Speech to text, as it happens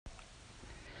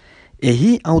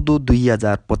यही आउँदो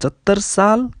 2075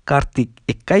 साल कार्तिक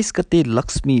 21 गते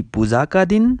लक्ष्मी पूजाका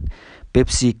दिन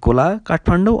पेप्सी कोला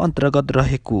काठमाडौँ अन्तर्गत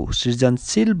रहेको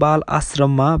सृजनशील बाल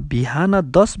आश्रममा बिहान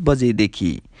 10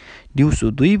 बजेदेखि दिउँसो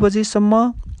 2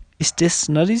 बजेसम्म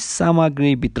स्टेसनरी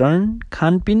सामग्री वितरण,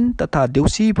 खानपिन तथा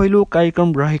देउसी भैलो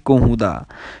कार्यक्रम रहेको हुँदा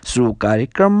सो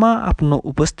कार्यक्रममा आफ्नो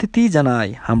उपस्थिति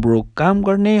जनाई हाम्रो काम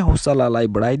गर्ने हौसलालाई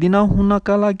बढाइदिन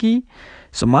हुनका लागि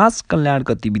समाज कल्याण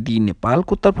गतिविधि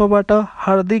नेपालको तर्फबाट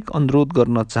हार्दिक अनुरोध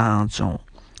गर्न चाहन्छौँ।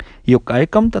 यो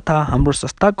कार्यक्रम तथा हाम्रो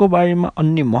संस्थाको बारेमा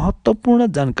अन्य महत्त्वपूर्ण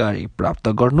जानकारी प्राप्त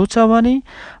गर्नु छ भने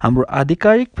हाम्रो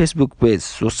आधिकारिक Facebook page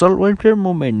social welfare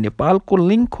movement नेपालको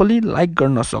लिङ्क खोली लाइक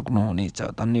गर्न सक्नुहुनेछ।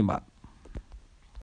 धन्यवाद।